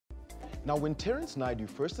Now, when Terence Naidu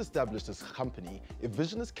first established his company,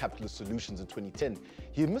 Envisionit Capitalist Solutions in 2010,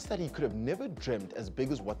 he admits that he could have never dreamt as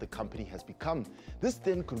big as what the company has become. This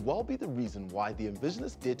then could well be the reason why the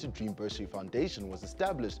Envisionit Dare to Dream Bursary Foundation was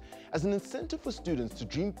established as an incentive for students to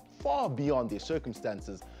dream far beyond their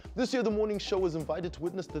circumstances. This year, the morning show was invited to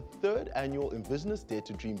witness the 3rd annual Envisionit Dare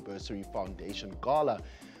to Dream Bursary Foundation Gala,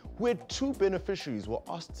 where 2 beneficiaries were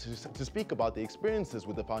asked to speak about their experiences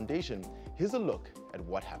with the foundation. Here's a look at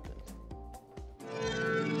what happened.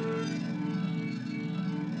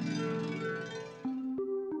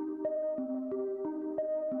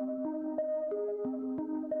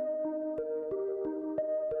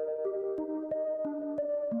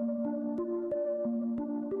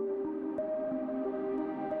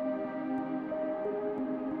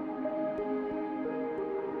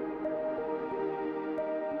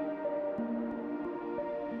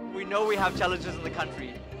 We know we have challenges in the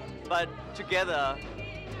country, but together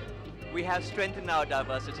we have strengthened our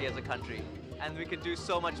diversity as a country, and we can do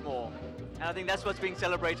so much more. And I think that's what's being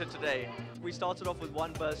celebrated today. We started off with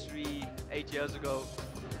 1 bursary 8 years ago.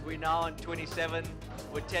 We're now on 27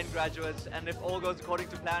 with 10 graduates, and if all goes according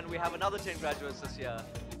to plan, we have another 10 graduates this year.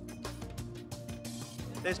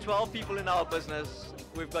 There's 12 people in our business.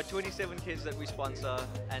 We've got 27 kids that we sponsor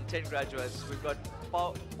and 10 graduates. We've got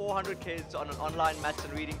about 400 kids on an online maths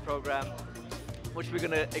and reading program, which we're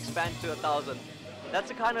going to expand to 1,000. That's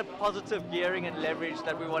the kind of positive gearing and leverage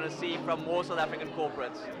that we want to see from more South African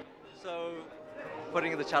corporates. So,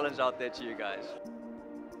 putting the challenge out there to you guys.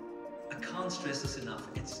 I can't stress this enough.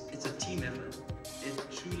 It's a team effort. It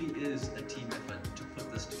truly is a team effort to put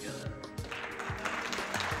this together.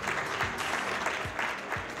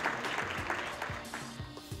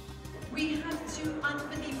 We have 2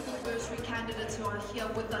 unbelievable bursary candidates who are here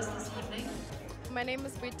with us this evening. My name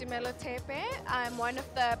is Buitumelo Tepe. I'm one of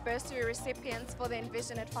the bursary recipients for the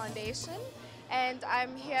Envisionit Foundation, and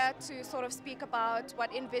I'm here to sort of speak about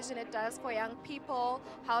what Envisionit does for young people,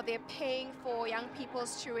 how they're paying for young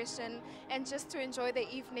people's tuition, and just to enjoy the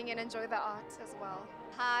evening and enjoy the arts as well.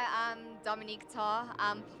 Hi, I'm Dominique Tar.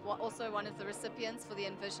 I'm also one of the recipients for the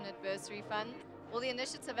Envisionit Bursary Fund. Well, the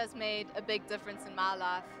initiative has made a big difference in my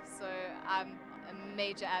life, so I'm a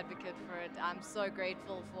major advocate for it. I'm so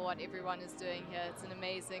grateful for what everyone is doing here. It's an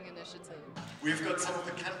amazing initiative. We've got some of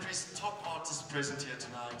the country's top artists present here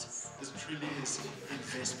tonight. This truly is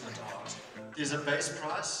investment art. There's a base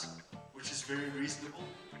price, which is very reasonable.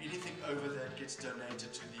 Anything over that gets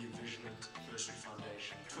donated to the Envisionit Bursary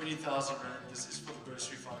Foundation. 20,000 Rand, this is for the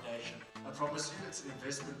Bursary Foundation. I promise you it's an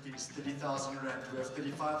investment piece, 30,000 Rand. We have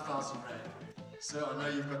 35,000 Rand. So I know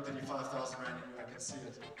you've got 35,000 Rand in you, I can see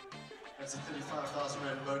it. That's a 35,000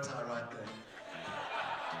 Rand bow tie right there.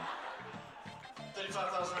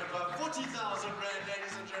 35,000 Rand, 40,000 Rand,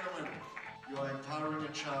 ladies and gentlemen. You are empowering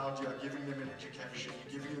a child, you are giving them an education,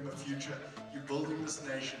 you're giving them a future, you're building this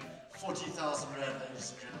nation. 40,000 Rand,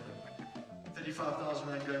 ladies and gentlemen. 35,000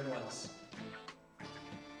 Rand going once.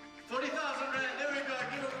 40,000 Rand, there we go,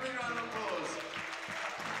 give them a big round of applause.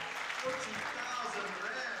 40,000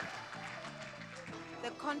 Rand.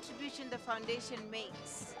 The contribution the foundation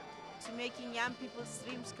makes to making young people's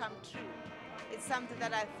dreams come true, it's something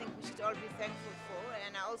that I think we should all be thankful for.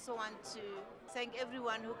 And I also want to thank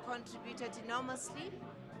everyone who contributed enormously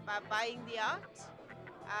by buying the art,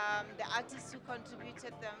 the artists who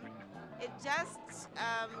contributed them. It just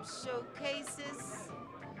showcases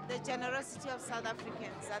the generosity of South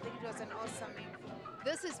Africans. I think it was an awesome evening.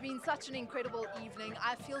 This has been such an incredible evening.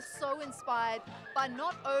 I feel so inspired by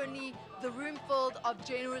not only the room filled of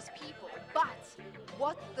generous people, but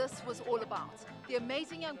what this was all about. The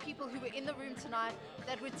amazing young people who were in the room tonight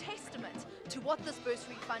that were testament to what this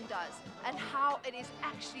bursary fund does and how it is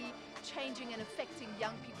actually changing and affecting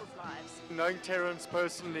young people's lives. Knowing Terence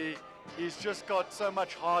personally, he's just got so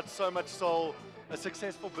much heart, so much soul, a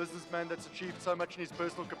successful businessman that's achieved so much in his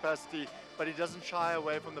personal capacity, but he doesn't shy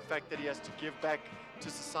away from the fact that he has to give back to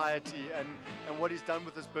society, and what he's done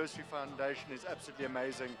with this Bursary Foundation is absolutely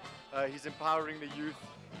amazing. He's empowering the youth,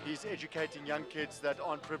 he's educating young kids that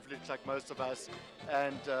aren't privileged like most of us,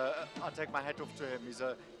 and I take my hat off to him.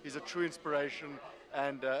 He's a true inspiration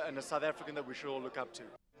and a South African that we should all look up to.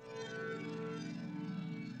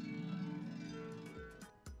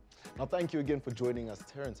 Now, thank you again for joining us,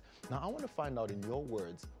 Terence. Now, I want to find out in your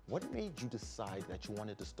words, what made you decide that you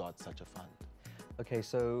wanted to start such a fund? Okay,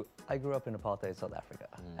 so I grew up in apartheid South Africa,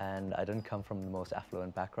 and I didn't come from the most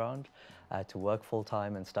affluent background. I had to work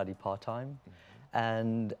full-time and study part-time.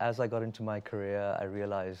 And as I got into my career, I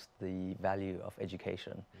realized the value of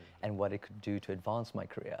education and what it could do to advance my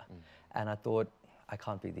career. And I thought, I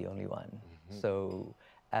can't be the only one. So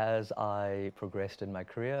as I progressed in my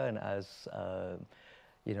career and as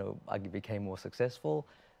you know, I became more successful,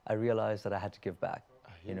 I realized that I had to give back.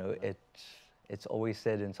 You know, it's always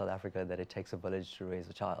said in South Africa that it takes a village to raise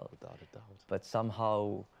a child. Without a doubt. But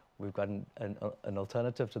somehow we've got an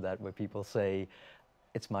alternative to that where people say,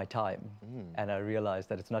 it's my time. And I realized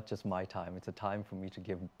that it's not just my time, it's a time for me to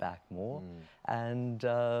give back more. And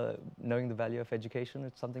knowing the value of education,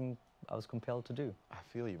 it's something I was compelled to do. I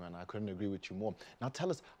feel you, man. I couldn't agree with you more. Now tell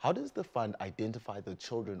us, how does the fund identify the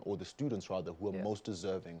children, or the students rather, who are most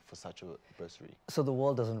deserving for such a bursary? So the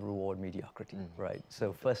world doesn't reward mediocrity, right?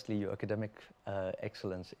 So firstly, your academic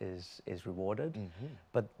excellence is rewarded.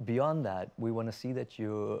 But beyond that, we want to see that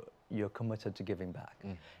you're committed to giving back.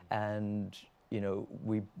 And you know,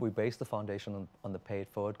 we base the foundation on the pay it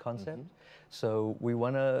forward concept. So we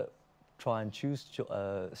want to try and choose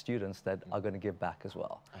students that are going to give back as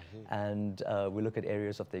well. And we look at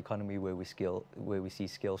areas of the economy where we see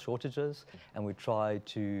skill shortages, and we try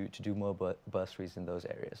to do more bursaries in those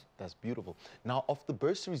areas. That's beautiful. Now, of the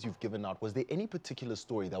bursaries you've given out, was there any particular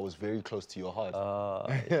story that was very close to your heart?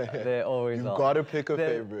 There always are. You've got to pick a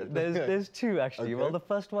favorite. There's two, actually. Okay. Well, the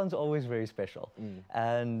first one's always very special.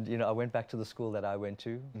 And, you know, I went back to the school that I went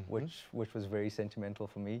to, which was very sentimental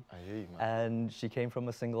for me. I hear you, man. And she came from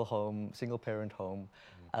a single parent home,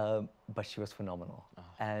 but she was phenomenal.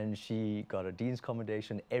 And she got a dean's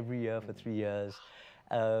commendation every year for 3 years.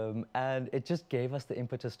 And it just gave us the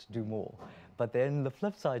impetus to do more. But then the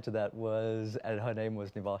flip side to that was, and her name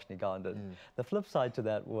was Nivashni Gandhan, the flip side to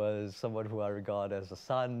that was someone who I regard as a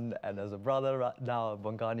son and as a brother now,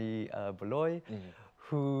 Bongani Baloy,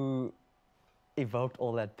 who evoked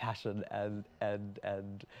all that passion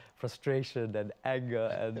and frustration and anger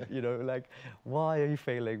and, you know, like, why are you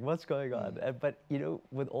failing? What's going on? But, you know,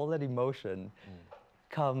 with all that emotion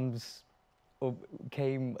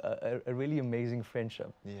came a really amazing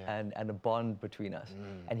friendship and a bond between us.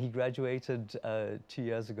 And he graduated 2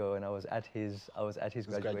 years ago, and I was at his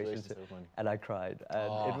graduation ceremony, and I cried.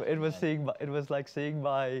 And it was like seeing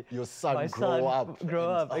your son grow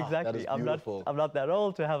up. Exactly. I'm not that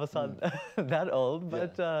old to have a son that old,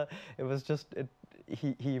 but it was just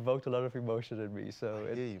he evoked a lot of emotion in me. So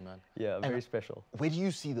I hear you, man. Yeah, very special. Where do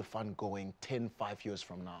you see the fund going 5 years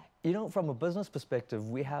from now? You know, from a business perspective,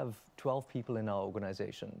 we have 12 people in our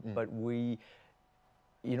organization, but we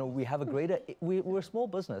have a greater, we're a small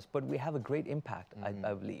business, but we have a great impact,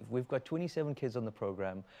 I believe. We've got 27 kids on the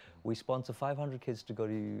program. We sponsor 500 kids to go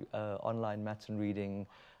to online maths and reading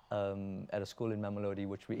at a school in Mamelodi,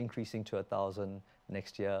 which we're increasing to 1,000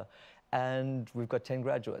 next year. And we've got 10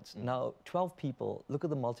 graduates. Now, 12 people, look at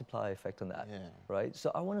the multiplier effect on that, right?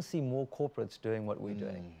 So I want to see more corporates doing what we're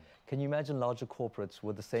doing. Can you imagine larger corporates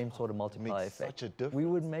with the same sort of multiplier effect? Such a difference. We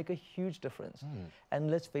would make a huge difference.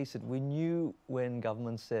 And let's face it, we knew when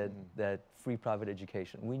government said that free private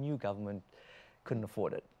education, we knew government couldn't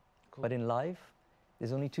afford it. But in life,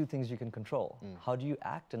 there's only two things you can control. How do you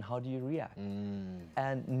act and how do you react?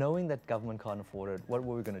 And knowing that government can't afford it, what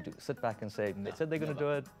were we going to do? Sit back and say, they said they're going to do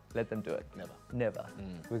it, let them do it. Never.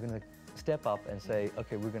 We're going to step up and say,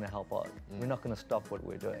 okay, we're going to help out. We're not going to stop what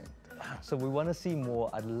we're doing. So we want to see more.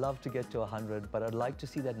 I'd love to get to 100, but I'd like to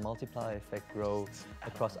see that multiplier effect grow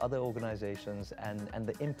across other organizations, and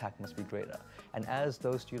the impact must be greater. And as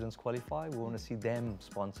those students qualify, we want to see them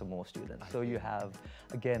sponsor more students. So you have,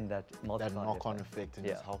 again, that multiplier that knock-on effect, and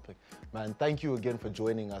it's helping. Man, thank you again for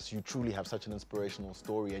joining us. You truly have such an inspirational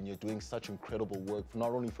story, and you're doing such incredible work, not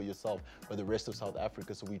only for yourself, but the rest of South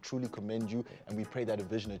Africa. So we truly commend you, and we pray that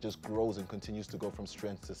Envisionit just grows and continues to go from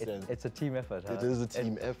strength to strength. It's a team effort. It is a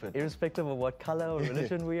team effort. Irrespective of what color or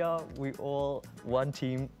religion we are, we all one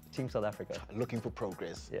team, Team South Africa. Looking for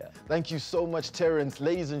progress. Yeah. Thank you so much, Terence.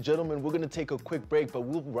 Ladies and gentlemen, we're going to take a quick break, but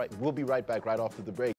we'll be right back right after the break.